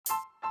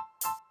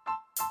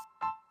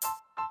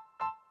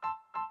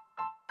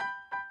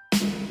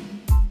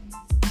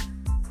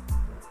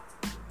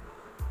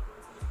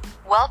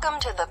Welcome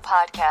to the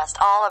podcast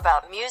all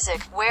about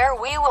music, where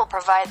we will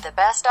provide the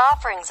best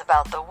offerings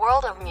about the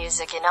world of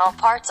music in all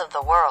parts of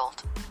the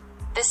world.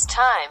 This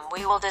time,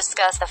 we will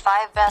discuss the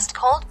 5 best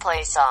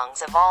Coldplay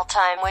songs of all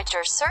time, which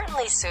are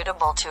certainly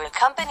suitable to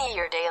accompany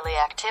your daily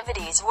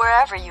activities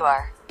wherever you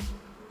are.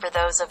 For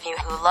those of you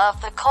who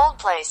love the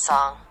Coldplay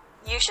song,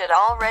 you should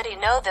already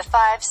know the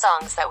 5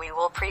 songs that we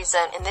will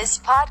present in this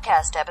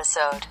podcast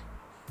episode.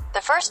 The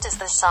first is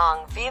the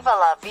song Viva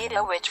La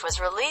Vida, which was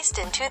released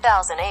in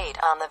 2008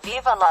 on the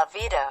Viva La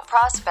Vida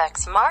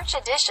Prospects March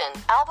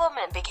Edition album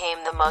and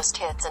became the most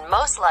hits and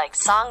most liked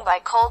song by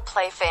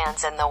Coldplay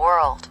fans in the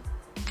world.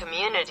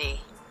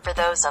 Community. For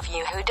those of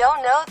you who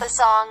don't know the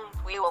song,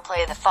 we will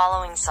play the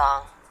following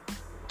song.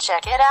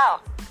 Check it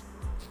out.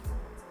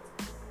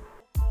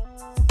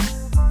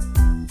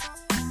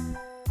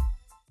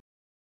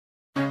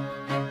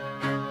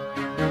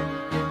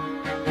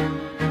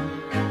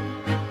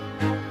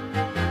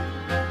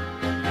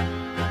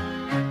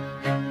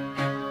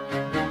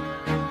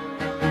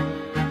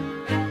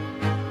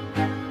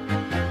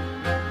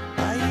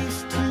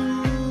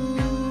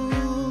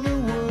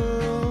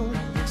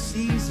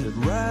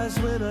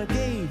 When I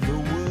gave the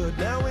word,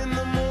 now in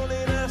the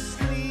morning I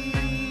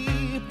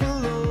sleep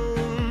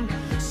alone,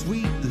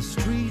 sweep the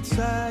streets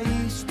I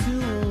used to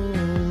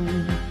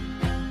own.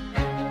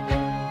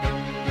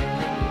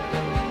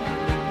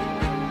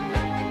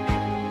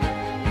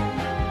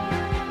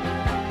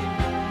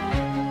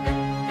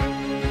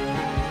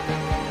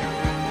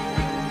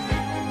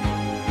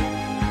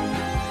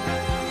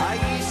 I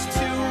used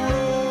to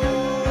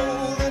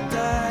roll the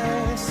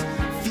dice,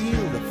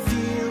 feel the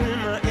fear in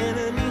my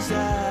enemy's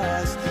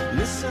eyes.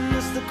 Listen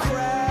as the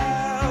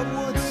crowd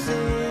would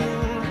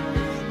sing.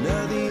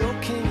 Now the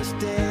old king is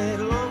dead,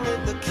 long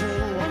live the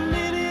king. One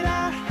minute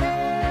I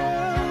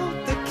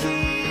held the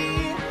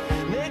key,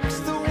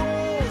 next the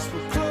walls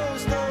were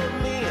closed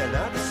on me, and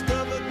I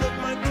discovered that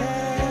my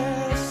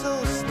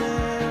castle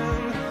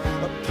stand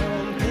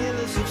upon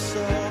pillars of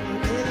salt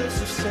and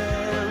pillars of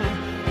sand.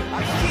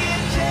 I hear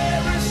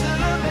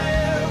Jerusalem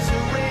bells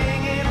are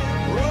ringing,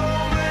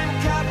 Roman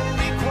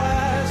cavalry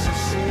choirs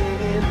are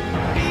singing.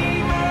 Be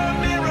my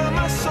mirror,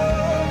 my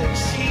sword and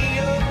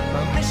shield,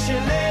 my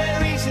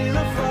missionaries in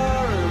a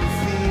foreign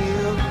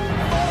field.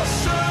 For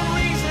some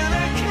reason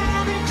I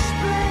can't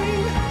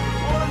explain,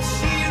 once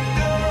you've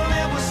gone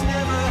it was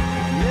never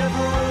an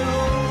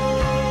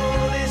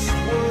honest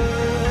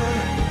word.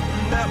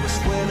 That was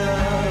when I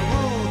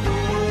ruled the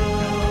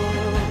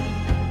world.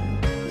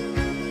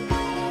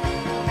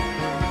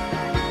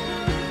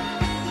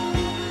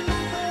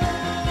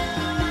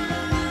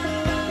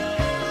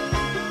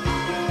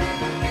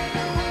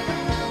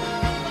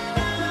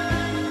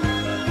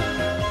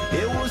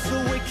 It was the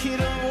wicked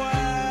and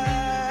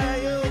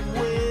wild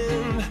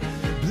wind,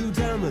 blew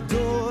down the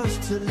doors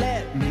to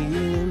let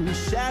me in,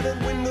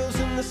 shattered windows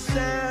and the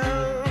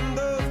sound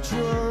of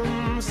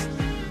drums.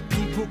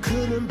 People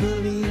couldn't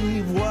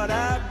believe what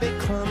I'd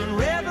become.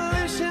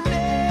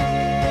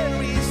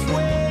 Revolutionaries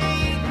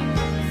wait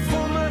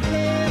for my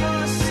head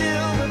on a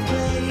silver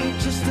plate,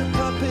 just a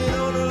puppet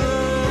on a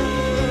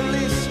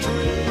lonely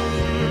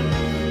string.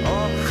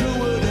 Oh, who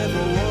would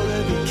ever want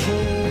to be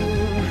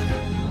king?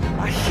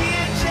 I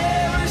hear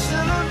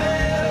Jerusalem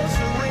bells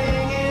are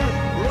ringing,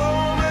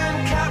 Roman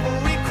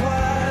cavalry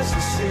choirs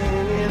are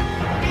singing.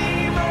 Be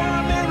my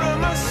mirror,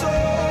 my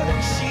sword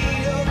and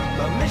shield,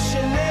 my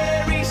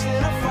missionaries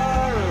in a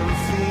foreign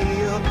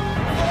field.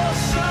 For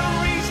some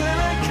reason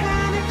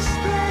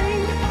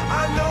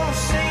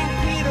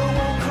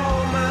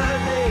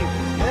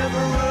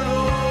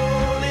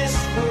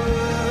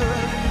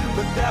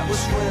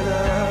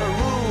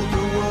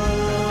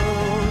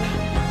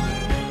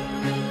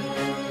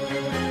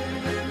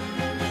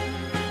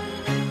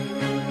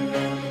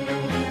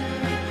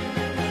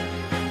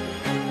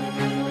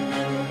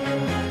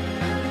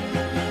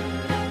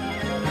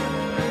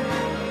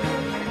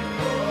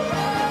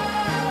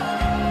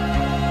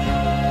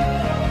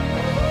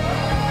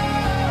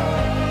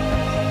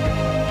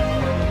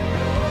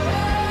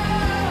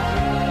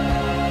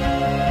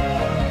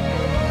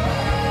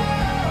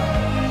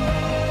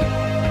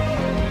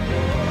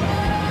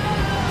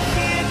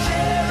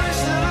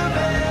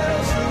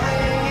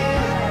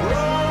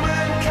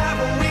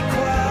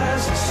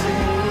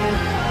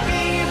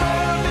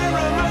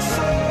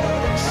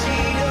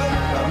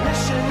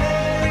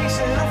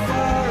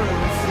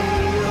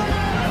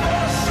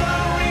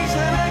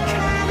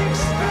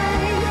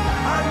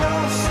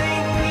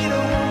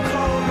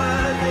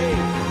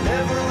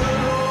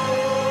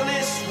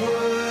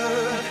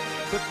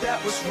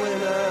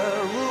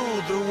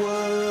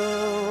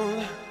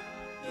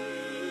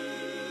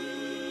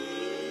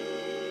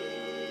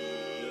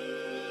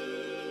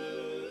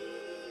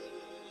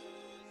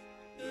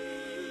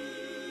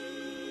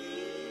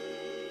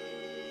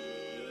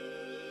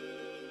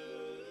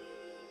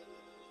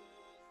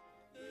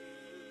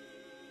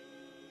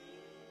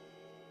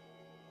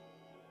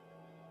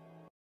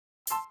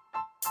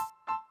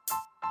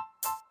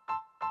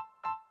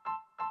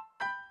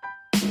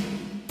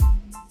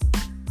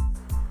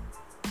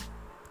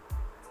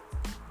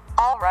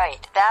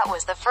Alright, that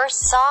was the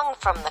first song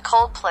from the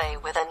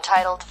Coldplay with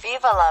entitled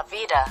Viva La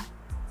Vida.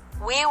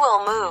 We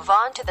will move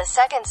on to the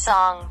second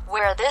song,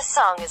 where this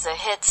song is a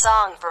hit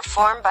song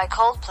performed by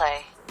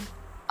Coldplay.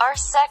 Our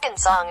second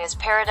song is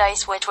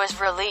Paradise, which was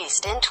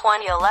released in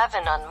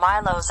 2011 on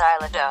Milo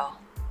Xyloto.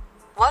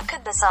 What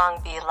could the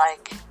song be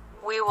like?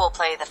 We will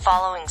play the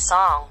following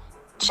song.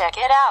 Check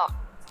it out.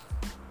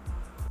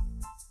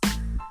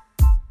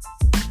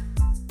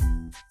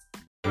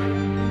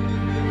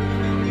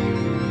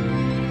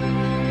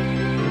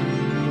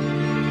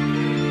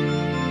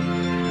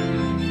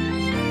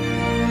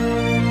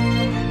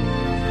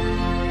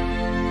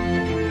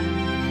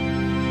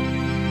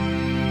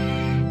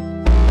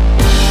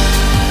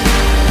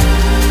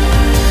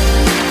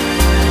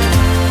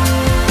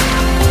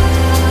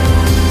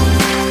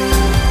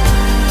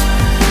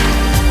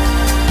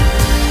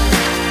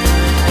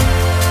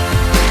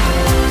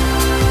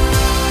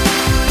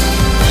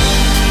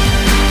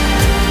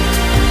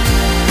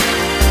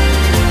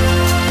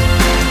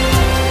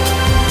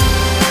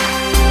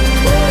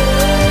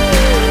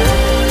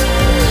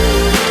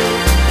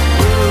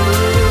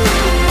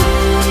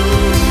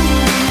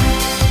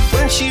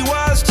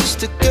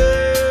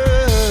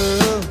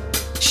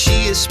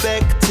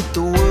 Expected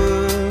the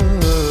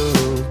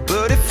world,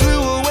 but it flew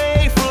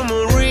away from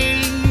her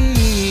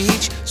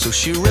reach. So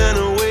she ran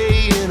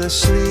away in her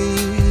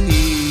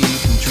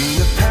sleep and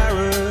dreamed of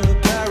paradise,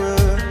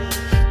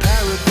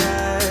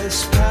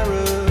 paradise.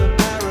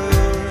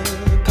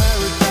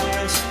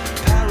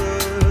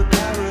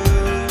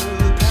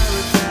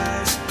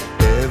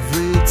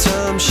 Every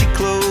time she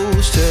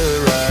closed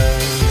her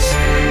eyes.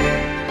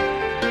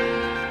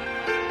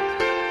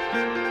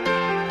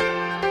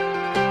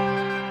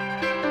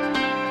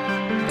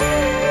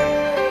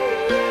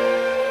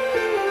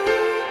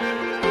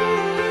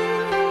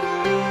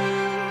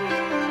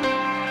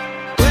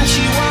 When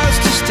she was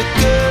just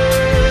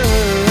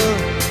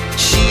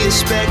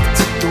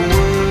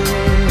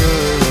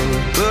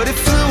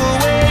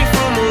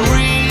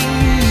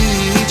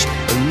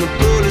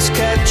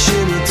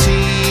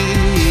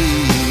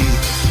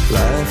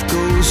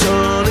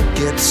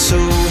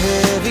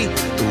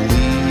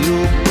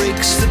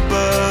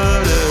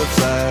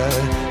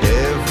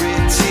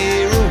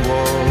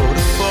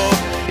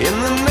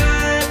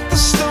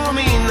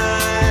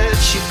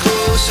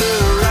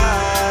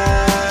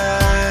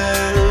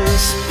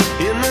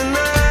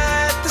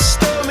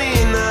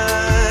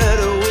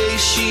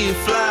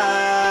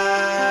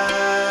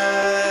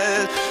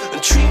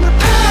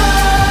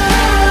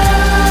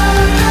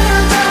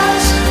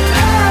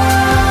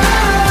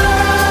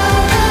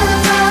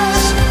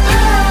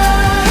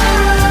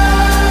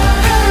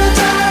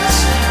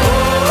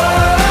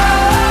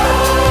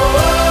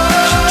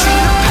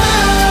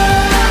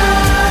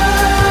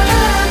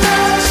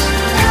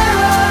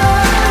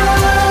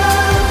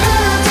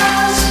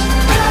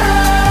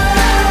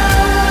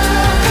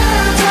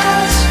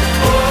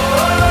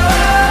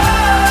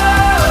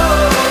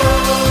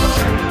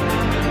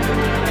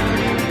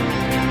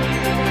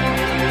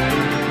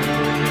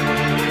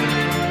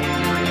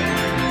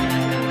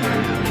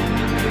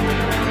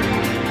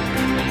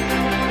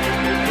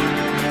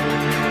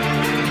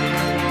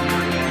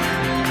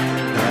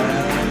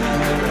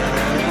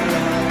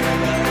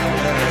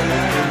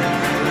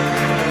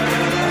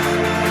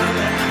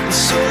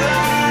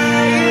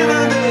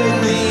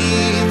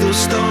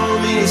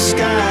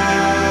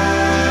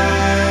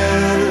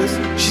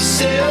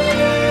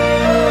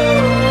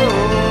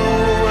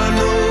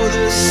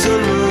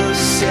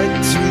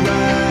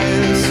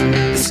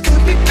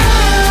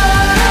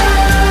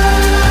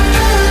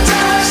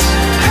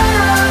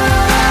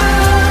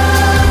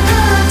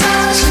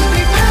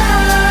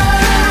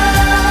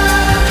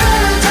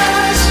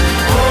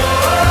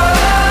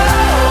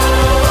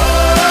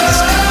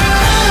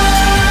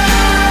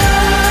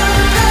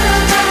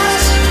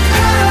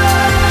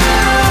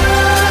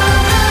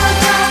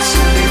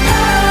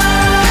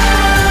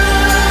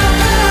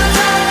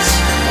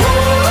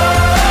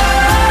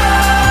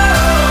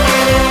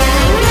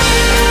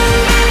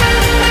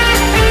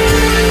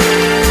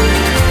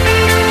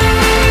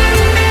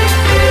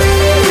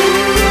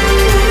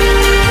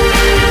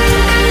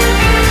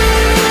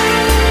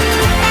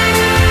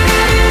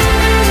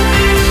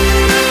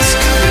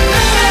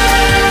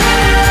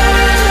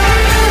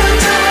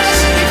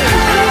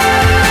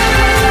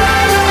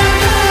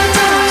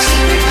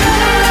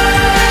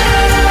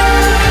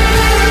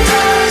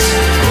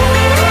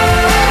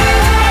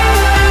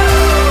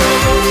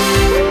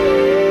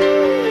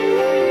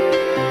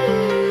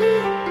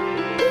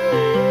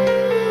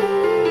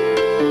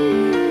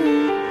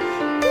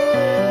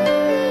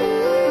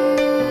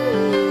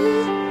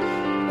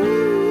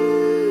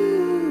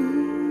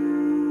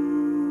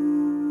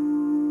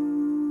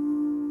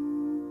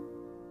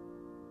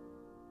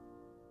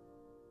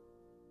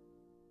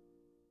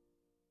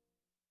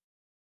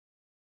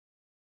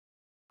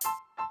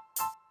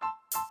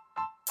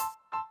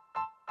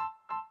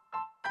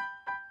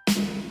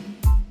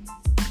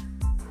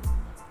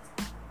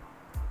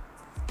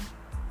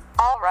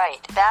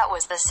Alright, that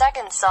was the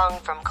second song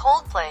from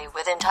Coldplay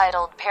with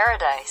entitled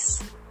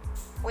Paradise.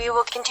 We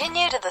will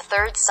continue to the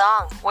third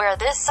song, where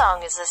this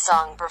song is a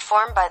song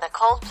performed by the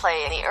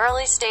Coldplay in the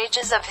early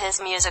stages of his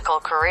musical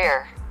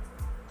career.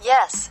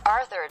 Yes,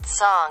 our third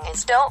song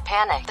is Don't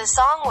Panic. The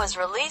song was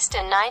released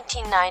in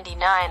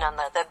 1999 on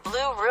the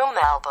Blue Room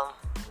album.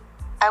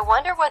 I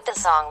wonder what the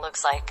song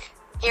looks like.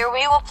 Here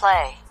we will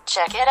play.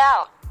 Check it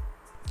out.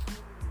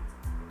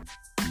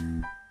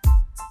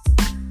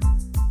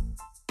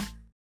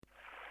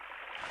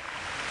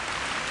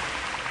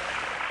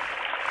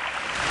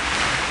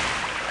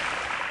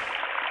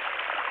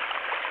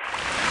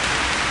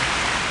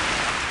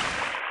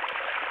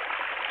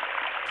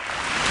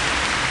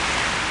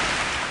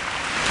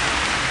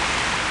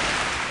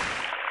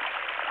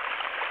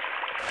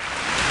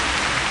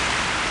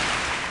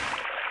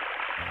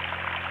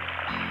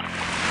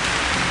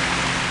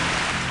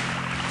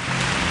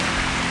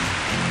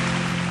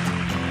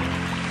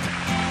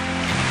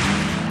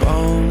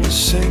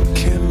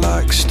 Sinking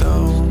like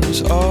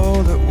stones,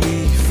 all that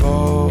we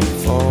fall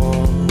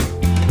for.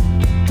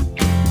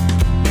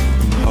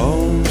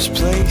 Homes,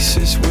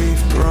 places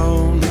we've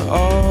grown,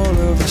 all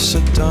of us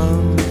are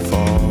done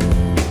for.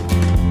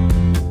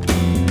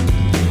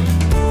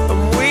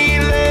 And we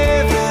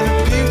live in a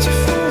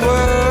beautiful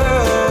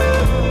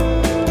world.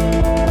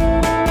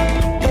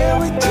 Yeah,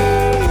 we do,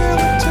 yeah,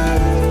 we do.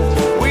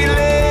 We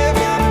live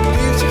in a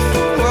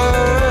beautiful world.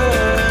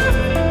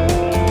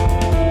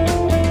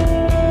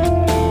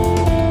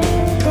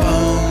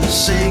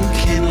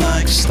 Sinking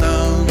like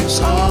stones,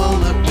 all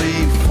that we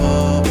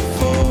fall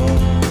for.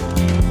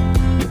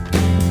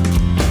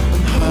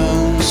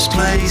 Homes,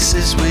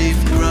 places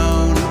we've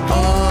grown,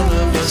 all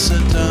of us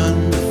are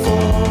done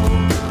for.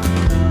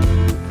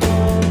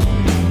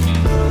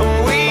 And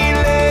we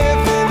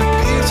live in a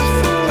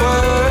beautiful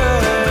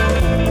world.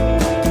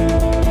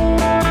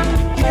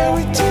 Yeah,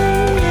 we do,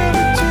 yeah,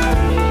 we do.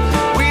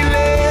 We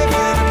live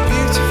in a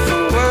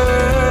beautiful world.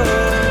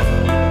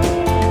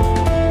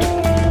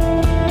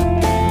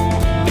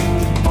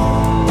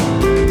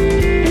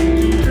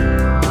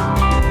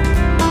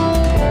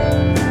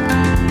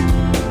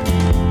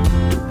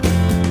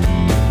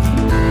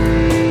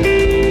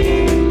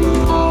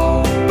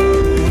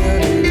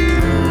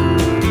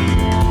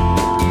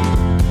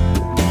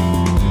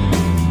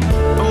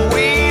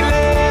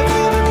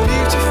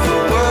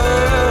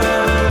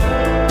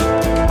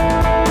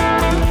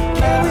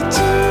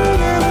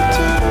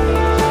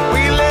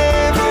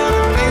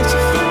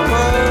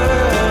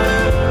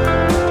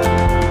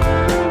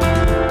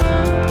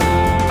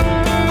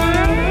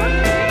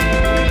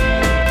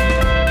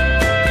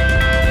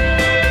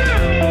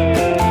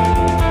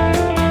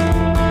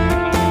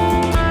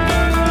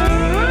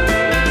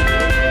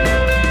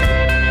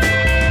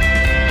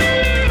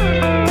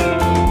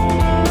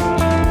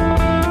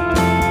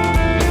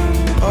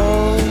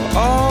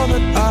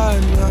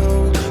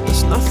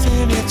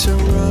 To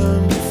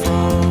run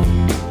from,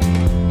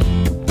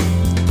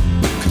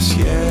 'cause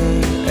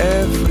yeah,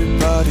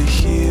 everybody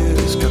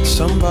here's got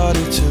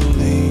somebody to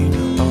lean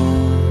on.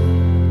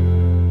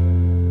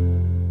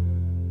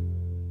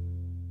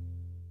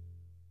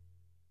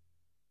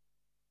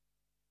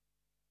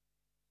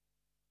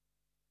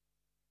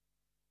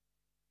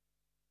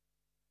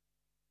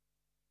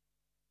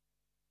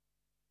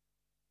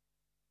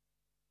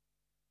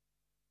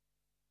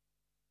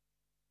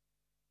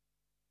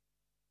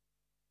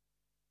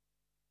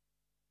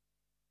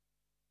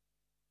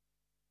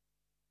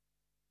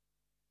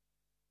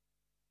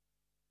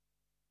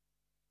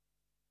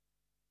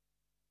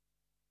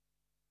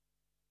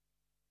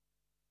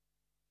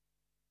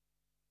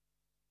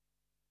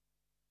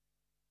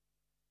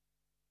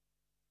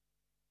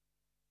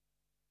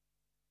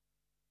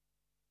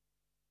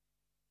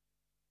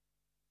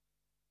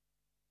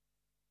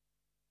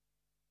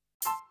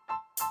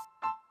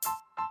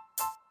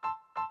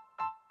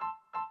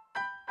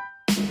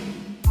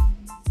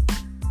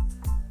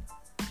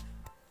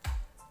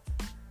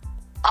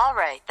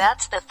 Alright,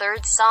 that's the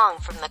third song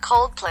from the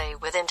Coldplay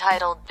with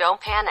entitled Don't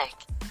Panic.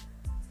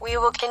 We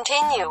will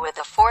continue with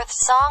the fourth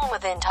song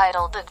with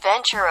entitled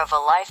Adventure of a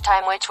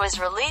Lifetime, which was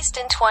released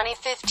in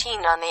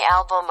 2015 on the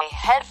album A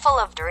Head Full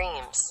of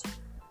Dreams.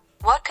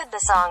 What could the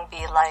song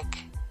be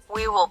like?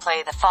 We will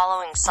play the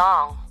following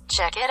song.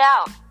 Check it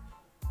out.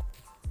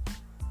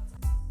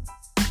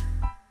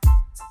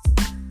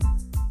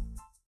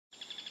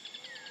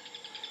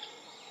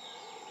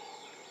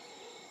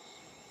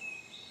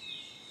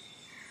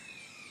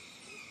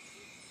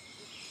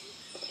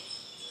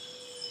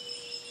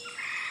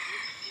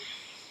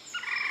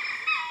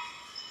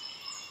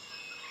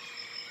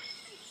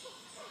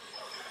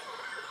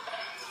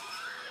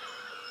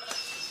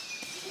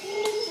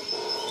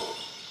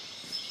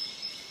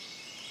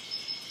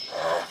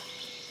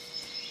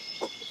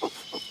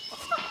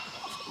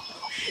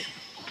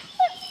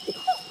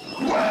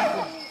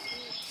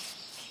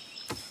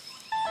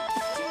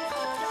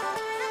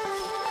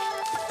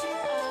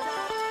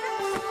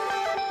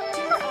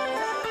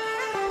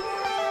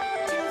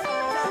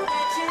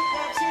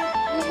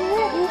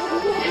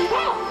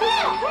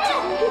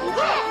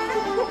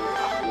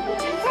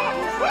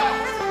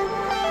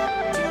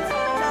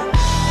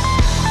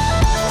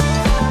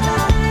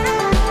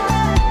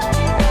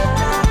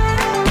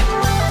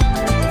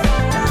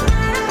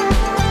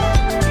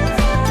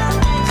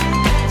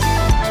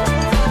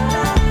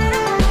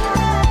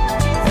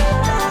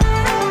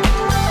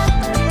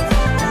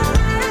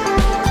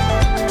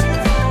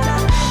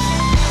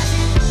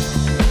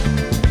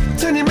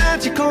 Turn your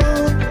magic on.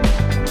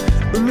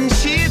 With me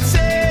she'd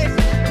say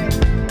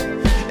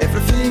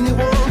everything you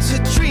want to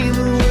dream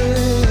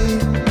away.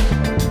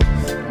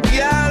 We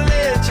are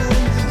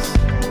legends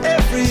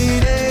every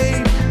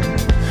day.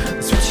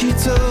 That's what she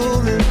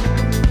told me.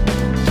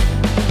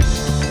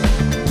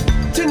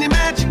 Turn your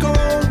magic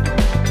on.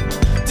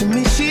 To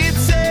me she'd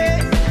say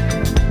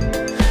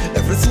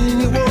everything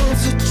you want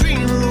to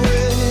dream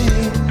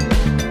away.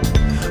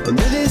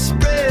 Under this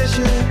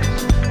pressure,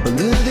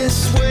 under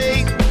this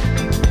weight,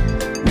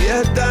 we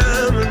are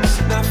diamonds.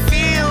 And I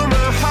feel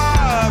my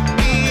heart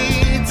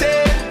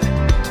beating.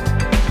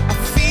 I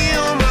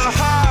feel my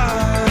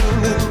heart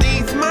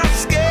underneath my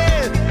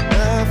skin.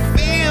 I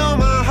feel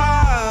my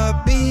heart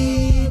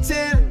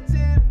beating.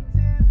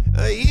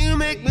 You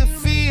make me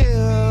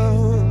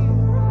feel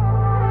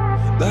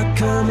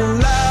like I'm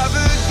alive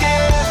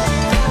again.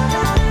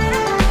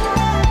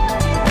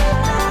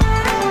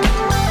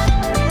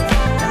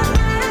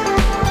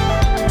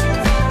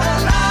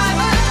 Alive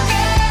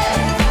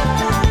again.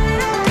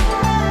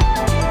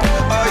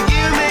 Oh,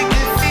 you make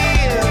me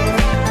feel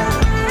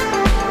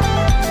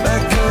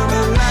like I'm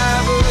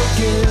alive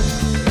again.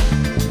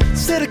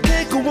 Said I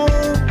can't go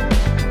on,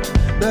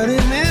 not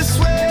in this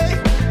way.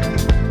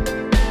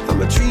 I'm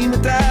a dream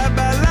that died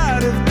by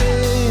light of day.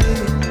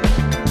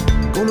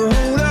 Gonna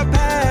hold up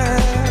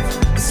half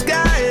the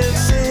sky and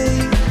say,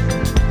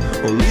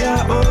 only I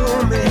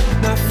own me.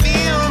 And I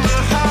feel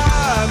my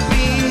heart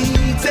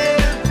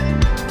beating.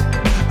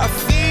 I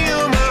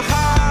feel my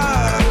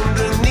heart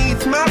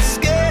underneath my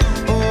skin.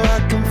 Oh, I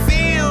can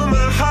feel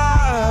my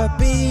heart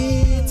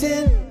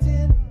beating.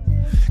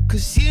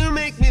 'Cause you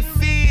make me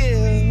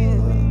feel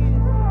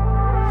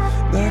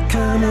like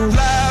I'm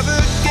alive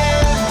again.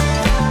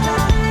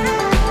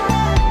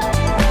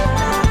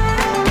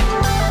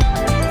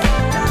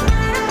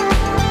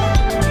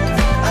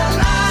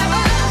 Alive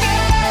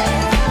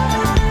again.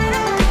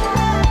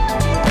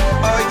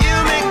 Oh, you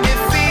make me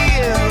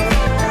feel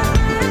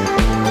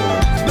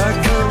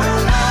like I'm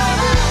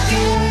alive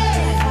again.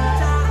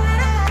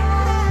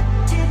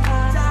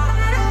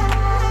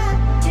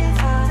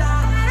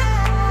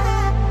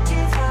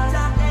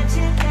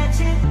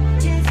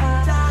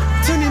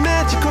 Turn your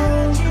magic on.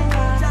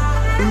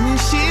 And you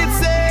she'd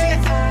say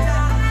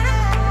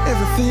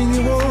everything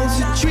you want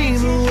to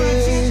dream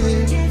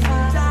away.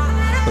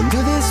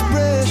 Under this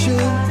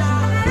pressure,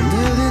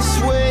 under this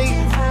weight,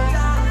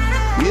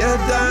 we are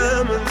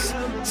diamonds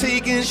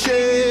taking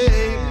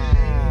shape.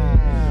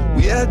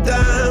 We are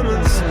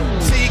diamonds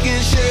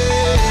taking shape.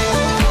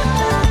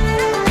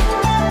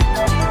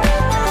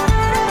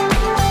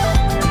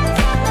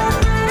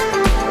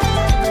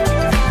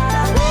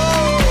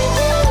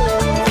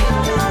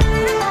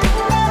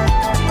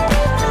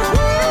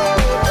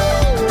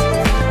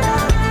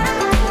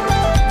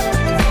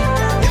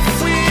 If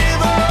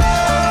we've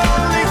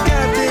only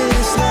got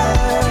this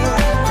life,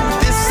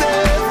 this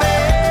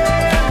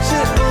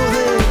adventure, oh,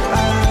 that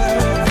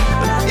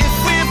and if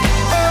we've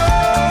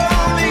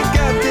only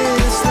got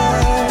this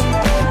life,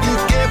 you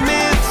get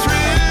me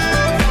through.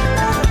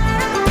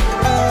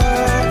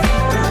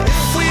 And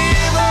if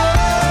we've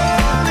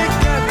only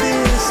got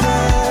this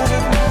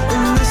life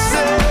and this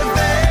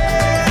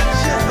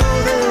adventure, oh,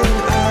 then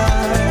I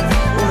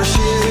wanna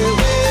share it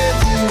with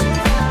you,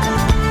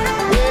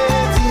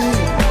 with you,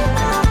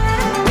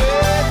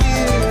 with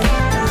you.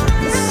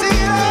 See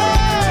you,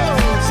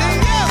 see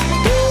you.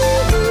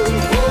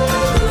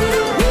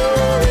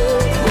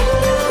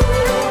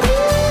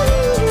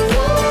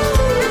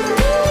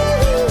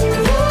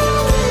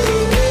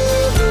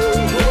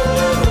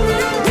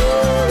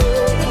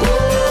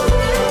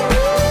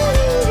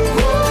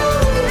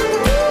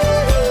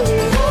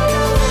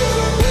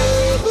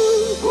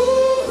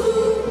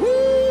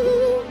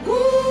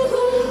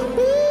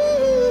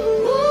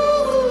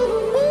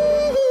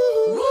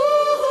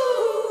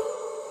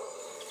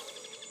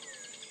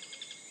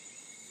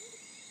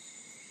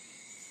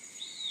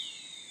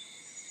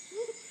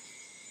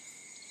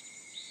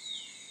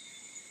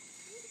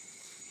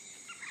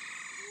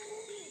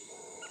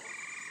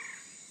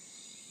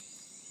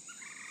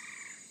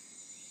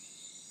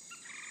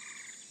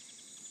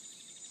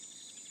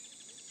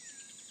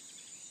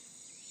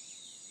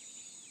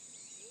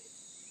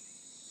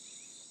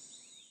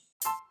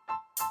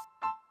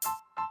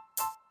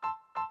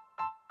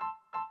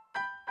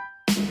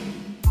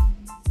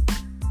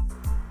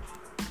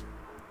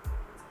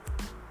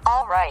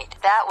 Alright,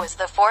 that was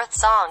the fourth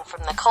song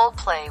from the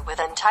Coldplay with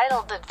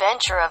entitled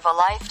Adventure of a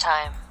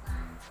Lifetime.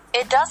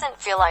 It doesn't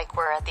feel like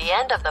we're at the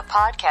end of the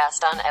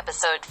podcast on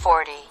episode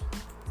 40.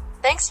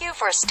 Thanks you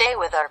for stay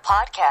with our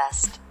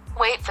podcast.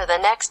 Wait for the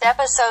next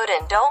episode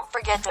and don't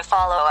forget to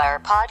follow our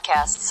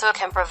podcast so it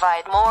can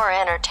provide more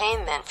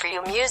entertainment for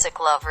you music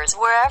lovers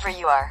wherever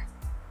you are.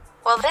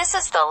 Well, this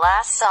is the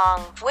last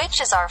song, which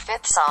is our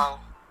fifth song.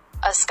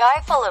 A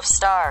Sky Full of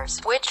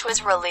Stars, which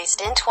was released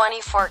in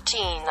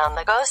 2014 on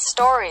the Ghost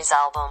Stories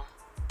album.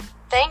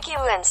 Thank you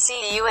and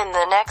see you in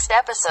the next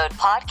episode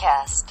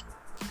podcast.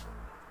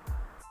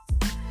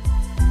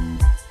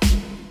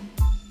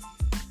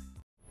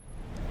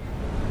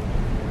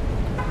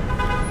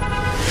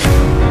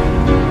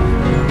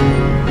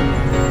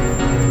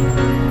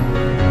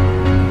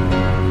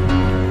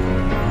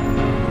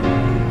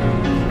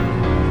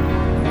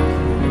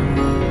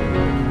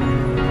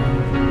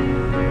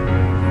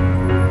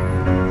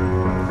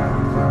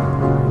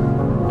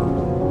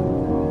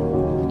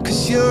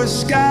 Cause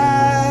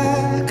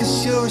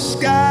you're a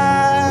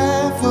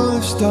sky full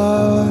of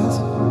stars.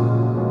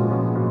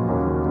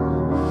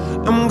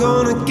 I'm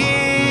gonna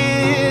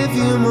give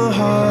you my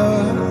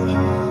heart.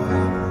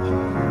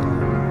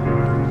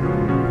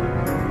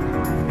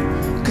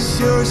 Cause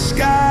you're a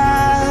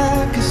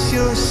sky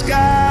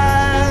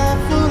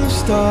full of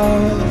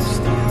stars.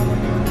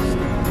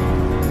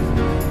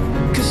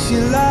 Cause you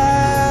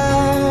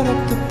light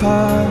up the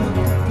park.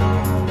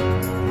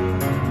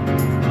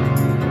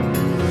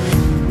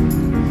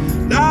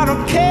 I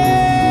don't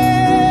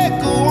care,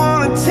 go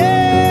on and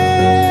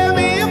tear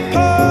me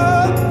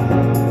apart.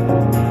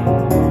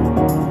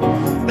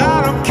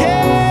 I don't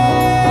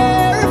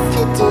care if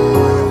you do.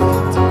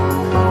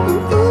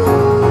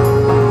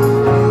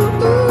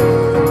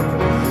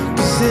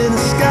 Cause in the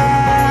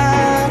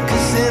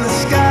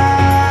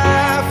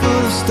sky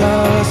full of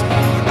stars,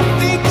 I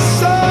think I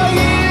saw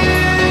you.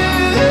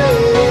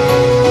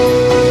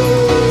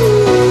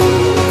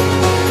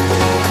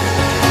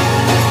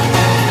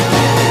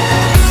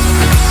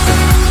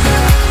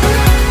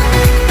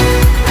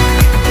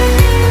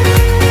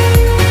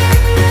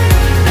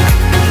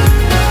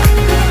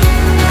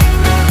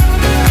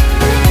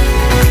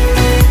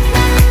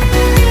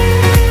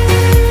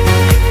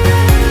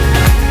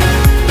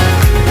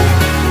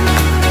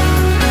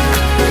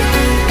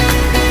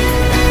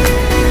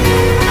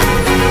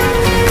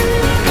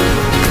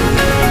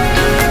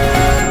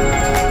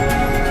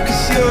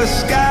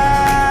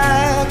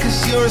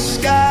 You're a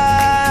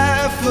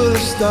sky full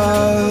of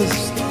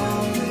stars.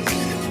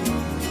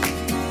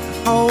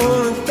 I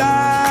wanna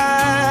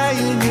die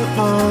in your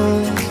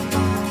arms.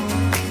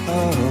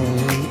 Oh,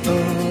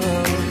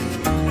 oh.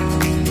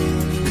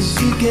 Cause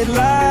you get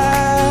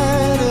light